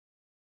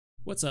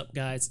What's up,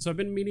 guys? So I've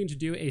been meaning to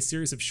do a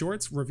series of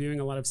shorts reviewing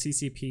a lot of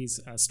CCP's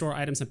store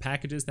items and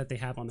packages that they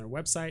have on their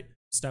website,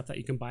 stuff that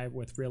you can buy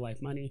with real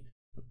life money.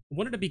 I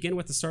wanted to begin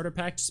with the starter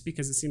pack just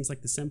because it seems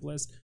like the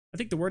simplest. I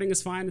think the wording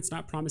is fine. It's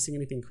not promising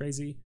anything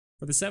crazy.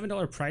 For the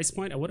 $7 price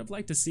point, I would have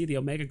liked to see the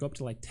Omega go up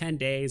to like 10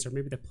 days or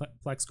maybe the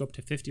Plex go up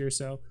to 50 or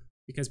so,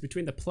 because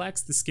between the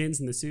Plex, the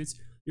skins, and the suits,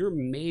 you're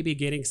maybe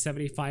getting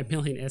 75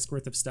 million ISK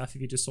worth of stuff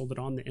if you just sold it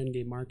on the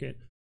in-game market.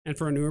 And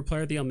for a newer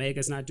player, the Omega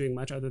is not doing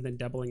much other than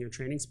doubling your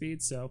training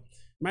speed. So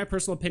in my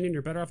personal opinion,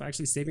 you're better off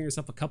actually saving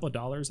yourself a couple of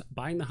dollars,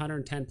 buying the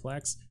 110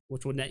 Plex,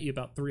 which will net you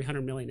about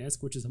 300 million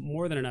ISK, which is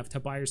more than enough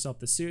to buy yourself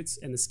the suits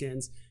and the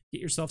skins,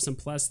 get yourself some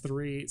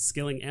 +3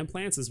 skilling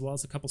implants, as well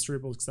as a couple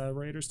cerebral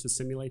accelerators to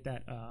simulate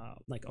that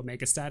like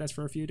Omega status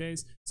for a few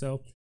days.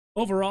 So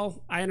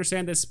overall, I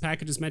understand this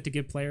package is meant to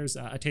give players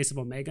a taste of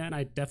Omega, and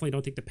I definitely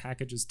don't think the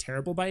package is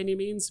terrible by any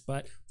means,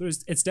 but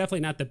it's definitely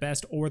not the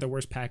best or the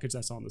worst package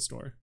that's on the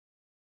store.